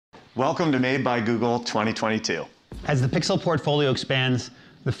Welcome to Made by Google 2022. As the Pixel portfolio expands,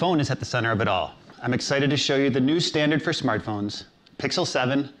 the phone is at the center of it all. I'm excited to show you the new standard for smartphones, Pixel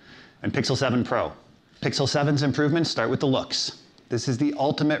 7 and Pixel 7 Pro. Pixel 7's improvements start with the looks. This is the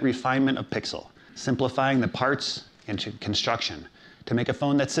ultimate refinement of Pixel, simplifying the parts and construction to make a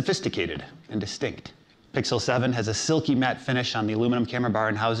phone that's sophisticated and distinct. Pixel 7 has a silky matte finish on the aluminum camera bar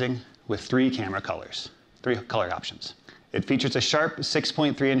and housing with three color options. It features a sharp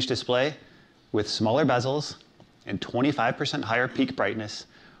 6.3-inch display with smaller bezels and 25% higher peak brightness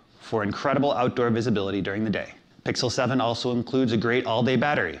for incredible outdoor visibility during the day. Pixel 7 also includes a great all-day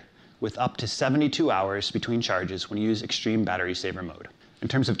battery with up to 72 hours between charges when you use extreme battery saver mode. In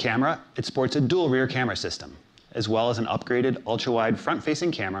terms of camera, it sports a dual rear camera system, as well as an upgraded ultra-wide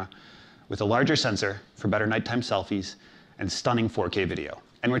front-facing camera with a larger sensor for better nighttime selfies and stunning 4K video.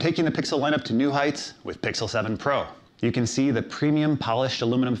 And we're taking the Pixel lineup to new heights with Pixel 7 Pro. You can see the premium polished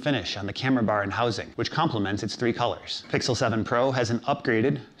aluminum finish on the camera bar and housing, which complements its three colors. Pixel 7 Pro has an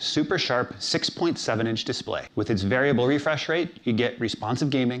upgraded, super sharp 6.7-inch display. With its variable refresh rate, you get responsive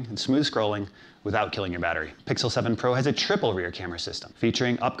gaming and smooth scrolling without killing your battery. Pixel 7 Pro has a triple rear camera system,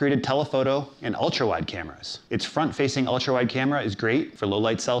 featuring upgraded telephoto and ultra-wide cameras. Its front-facing ultra-wide camera is great for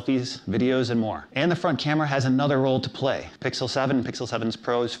low-light selfies, videos, and more. And the front camera has another role to play. Pixel 7 and Pixel 7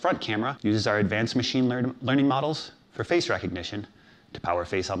 Pro's front camera uses our advanced machine learning models for face recognition to power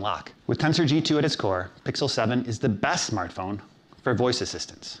face unlock. With Tensor G2 at its core, Pixel 7 is the best smartphone for voice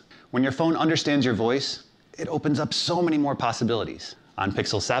assistance. When your phone understands your voice, it opens up so many more possibilities. On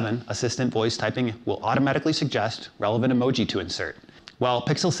Pixel 7, assistant voice typing will automatically suggest relevant emoji to insert, while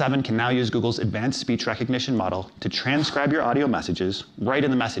Pixel 7 can now use Google's advanced speech recognition model to transcribe your audio messages right in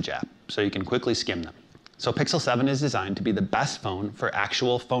the Message app, so you can quickly skim them. So Pixel 7 is designed to be the best phone for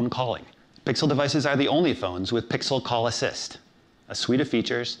actual phone calling. Pixel devices are the only phones with Pixel Call Assist, a suite of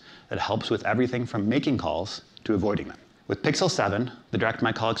features that helps with everything from making calls to avoiding them. With Pixel 7, the Direct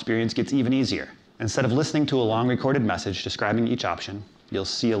My Call experience gets even easier. Instead of listening to a long recorded message describing each option, you'll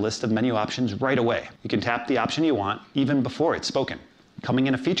see a list of menu options right away. You can tap the option you want even before it's spoken. Coming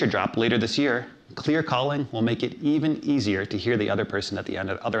in a feature drop later this year, Clear Calling will make it even easier to hear the other person at the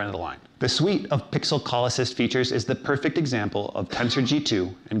other end of the line. The suite of Pixel Call Assist features is the perfect example of Tensor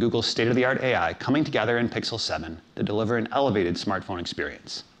G2 and Google's state-of-the-art AI coming together in Pixel 7 to deliver an elevated smartphone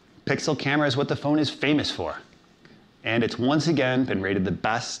experience. Pixel camera is what the phone is famous for, and it's once again been rated the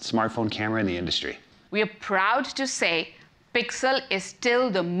best smartphone camera in the industry. We are proud to say Pixel is still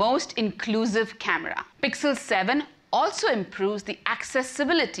the most inclusive camera. Pixel 7 also improves the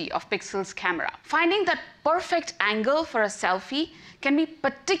accessibility of Pixel's camera. Finding that perfect angle for a selfie can be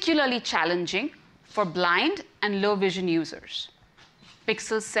particularly challenging for blind and low vision users.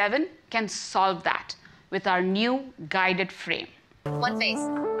 Pixel 7 can solve that with our new guided frame. One face.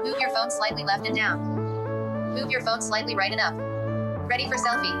 Move your phone slightly left and down. Move your phone slightly right and up. Ready for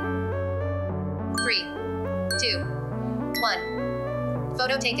selfie. 3, 2, 1.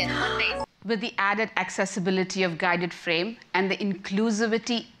 Photo taken. One face. With the added accessibility of guided frame and the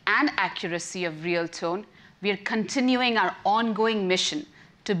inclusivity and accuracy of real tone, we are continuing our ongoing mission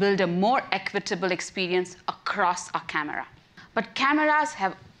to build a more equitable experience across our camera. But cameras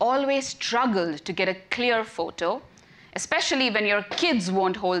have always struggled to get a clear photo, especially when your kids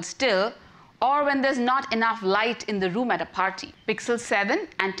won't hold still or when there's not enough light in the room at a party. Pixel 7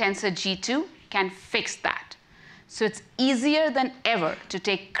 and Tensor G2 can fix that. So it's easier than ever to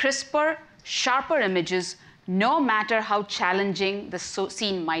take crisper, sharper images, no matter how challenging the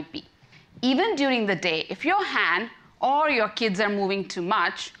scene might be. Even during the day, if your hand or your kids are moving too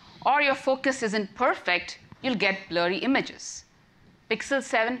much, or your focus isn't perfect, you'll get blurry images. Pixel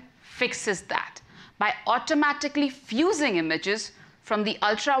 7 fixes that by automatically fusing images from the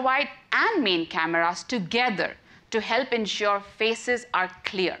ultra-wide and main cameras together to help ensure faces are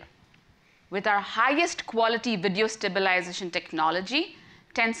clear. With our highest quality video stabilization technology,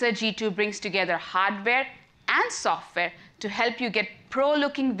 Tensor G2 brings together hardware and software to help you get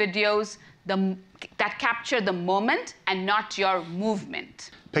pro-looking videos that capture the moment and not your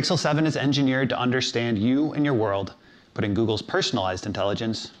movement. Pixel 7 is engineered to understand you and your world, putting Google's personalized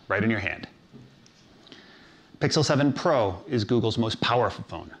intelligence right in your hand. Pixel 7 Pro is Google's most powerful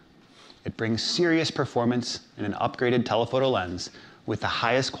phone. It brings serious performance and an upgraded telephoto lens with the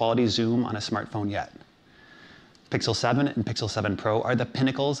highest quality zoom on a smartphone yet. Pixel 7 and Pixel 7 Pro are the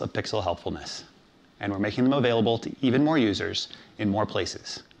pinnacles of Pixel helpfulness, and we're making them available to even more users in more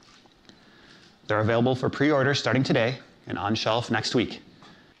places. They're available for pre-order starting today and on shelf next week.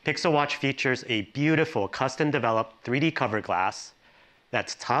 Pixel Watch features a beautiful custom-developed 3D cover glass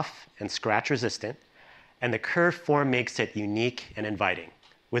that's tough and scratch-resistant, and the curved form makes it unique and inviting.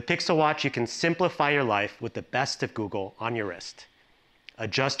 With Pixel Watch, you can simplify your life with the best of Google on your wrist.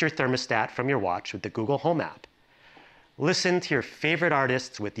 Adjust your thermostat from your watch with the Google Home app. Listen to your favorite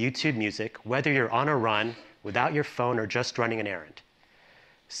artists with YouTube Music, whether you're on a run, without your phone, or just running an errand.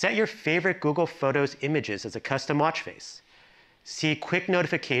 Set your favorite Google Photos images as a custom watch face. See quick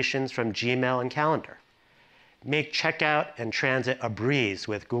notifications from Gmail and Calendar. Make checkout and transit a breeze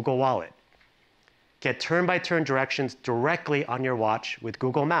with Google Wallet. Get turn-by-turn directions directly on your watch with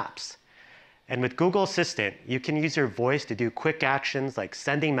Google Maps. And with Google Assistant, you can use your voice to do quick actions like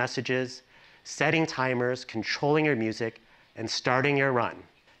sending messages, setting timers, controlling your music, and starting your run.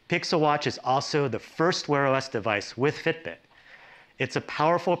 Pixel Watch is also the first Wear OS device with Fitbit. It's a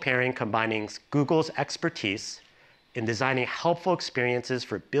powerful pairing combining Google's expertise in designing helpful experiences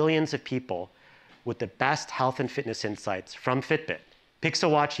for billions of people with the best health and fitness insights from Fitbit.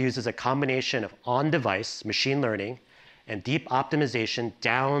 Pixel Watch uses a combination of on-device machine learning and deep optimization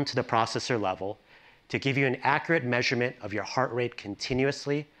down to the processor level to give you an accurate measurement of your heart rate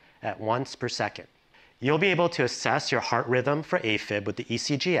continuously at once per second. You'll be able to assess your heart rhythm for AFib with the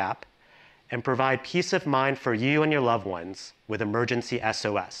ECG app and provide peace of mind for you and your loved ones with emergency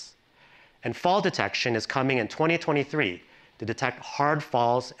SOS. And fall detection is coming in 2023 to detect hard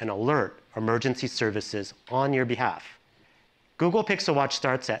falls and alert emergency services on your behalf. Google Pixel Watch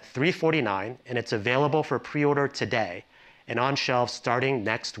starts at $349, and it's available for pre-order today and on shelves starting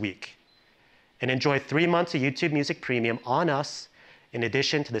next week. And enjoy 3 months of YouTube Music Premium on us, in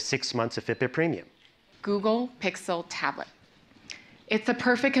addition to the 6 months of Fitbit Premium. Google Pixel Tablet. It's a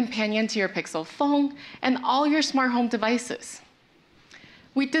perfect companion to your Pixel phone and all your smart home devices.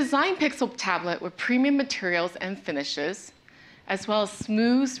 We designed Pixel Tablet with premium materials and finishes, as well as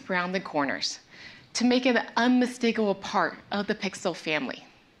smooth, rounded corners, to make it an unmistakable part of the Pixel family.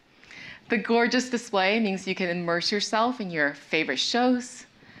 The gorgeous display means you can immerse yourself in your favorite shows,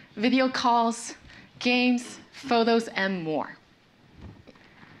 video calls, games, photos, and more.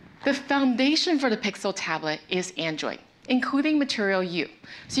 The foundation for the Pixel tablet is Android, including Material You,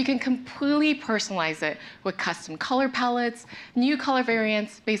 so you can completely personalize it with custom color palettes, new color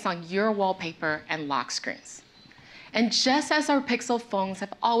variants based on your wallpaper and lock screens. And just as our Pixel phones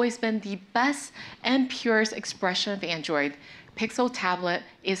have always been the best and purest expression of Android, Pixel Tablet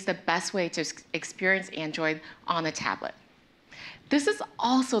is the best way to experience Android on a tablet. This is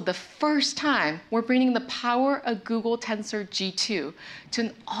also the first time we're bringing the power of Google Tensor G2 to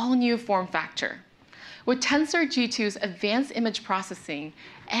an all-new form factor. With Tensor G2's advanced image processing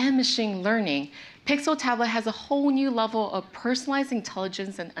and machine learning, Pixel Tablet has a whole new level of personalized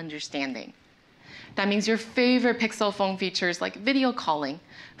intelligence and understanding. That means your favorite Pixel phone features like video calling,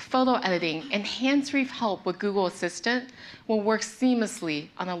 photo editing, and hands-free help with Google Assistant will work seamlessly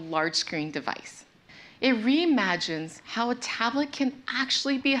on a large screen device. It reimagines how a tablet can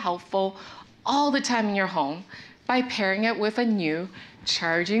actually be helpful all the time in your home by pairing it with a new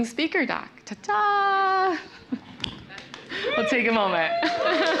charging speaker dock. Ta-da! We'll take a moment.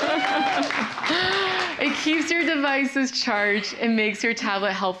 It keeps your devices charged and makes your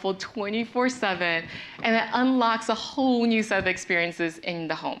tablet helpful 24/7, and it unlocks a whole new set of experiences in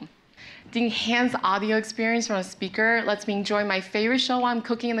the home. The enhanced audio experience from a speaker lets me enjoy my favorite show while I'm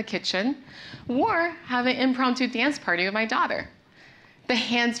cooking in the kitchen, or have an impromptu dance party with my daughter. The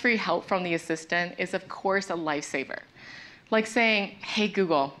hands-free help from the assistant is, of course, a lifesaver. Like saying, "Hey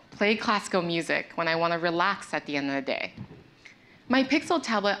Google, play classical music" when I want to relax at the end of the day. My Pixel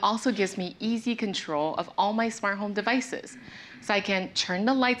tablet also gives me easy control of all my smart home devices, so I can turn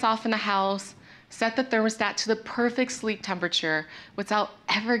the lights off in the house, set the thermostat to the perfect sleep temperature without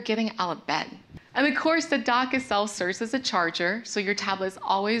ever getting out of bed. And of course, the dock itself serves as a charger, so your tablet is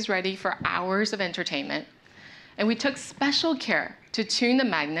always ready for hours of entertainment. And we took special care to tune the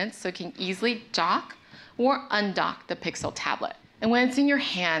magnets so it can easily dock or undock the Pixel tablet. And when it's in your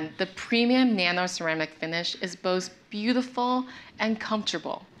hand, the premium nano ceramic finish is both beautiful and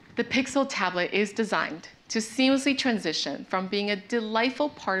comfortable. The Pixel tablet is designed to seamlessly transition from being a delightful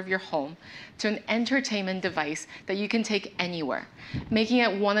part of your home to an entertainment device that you can take anywhere, making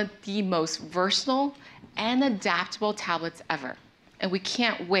it one of the most versatile and adaptable tablets ever. And we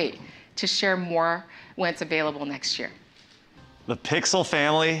can't wait to share more when it's available next year. The Pixel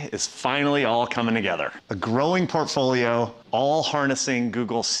family is finally all coming together. A growing portfolio, all harnessing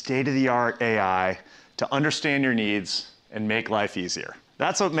Google's state-of-the-art AI to understand your needs and make life easier.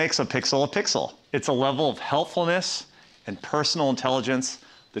 That's what makes a Pixel. It's a level of helpfulness and personal intelligence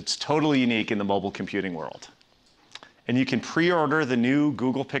that's totally unique in the mobile computing world. And you can pre-order the new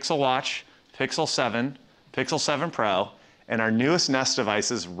Google Pixel Watch, Pixel 7, Pixel 7 Pro, and our newest Nest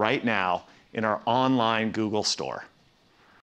devices right now in our online Google store.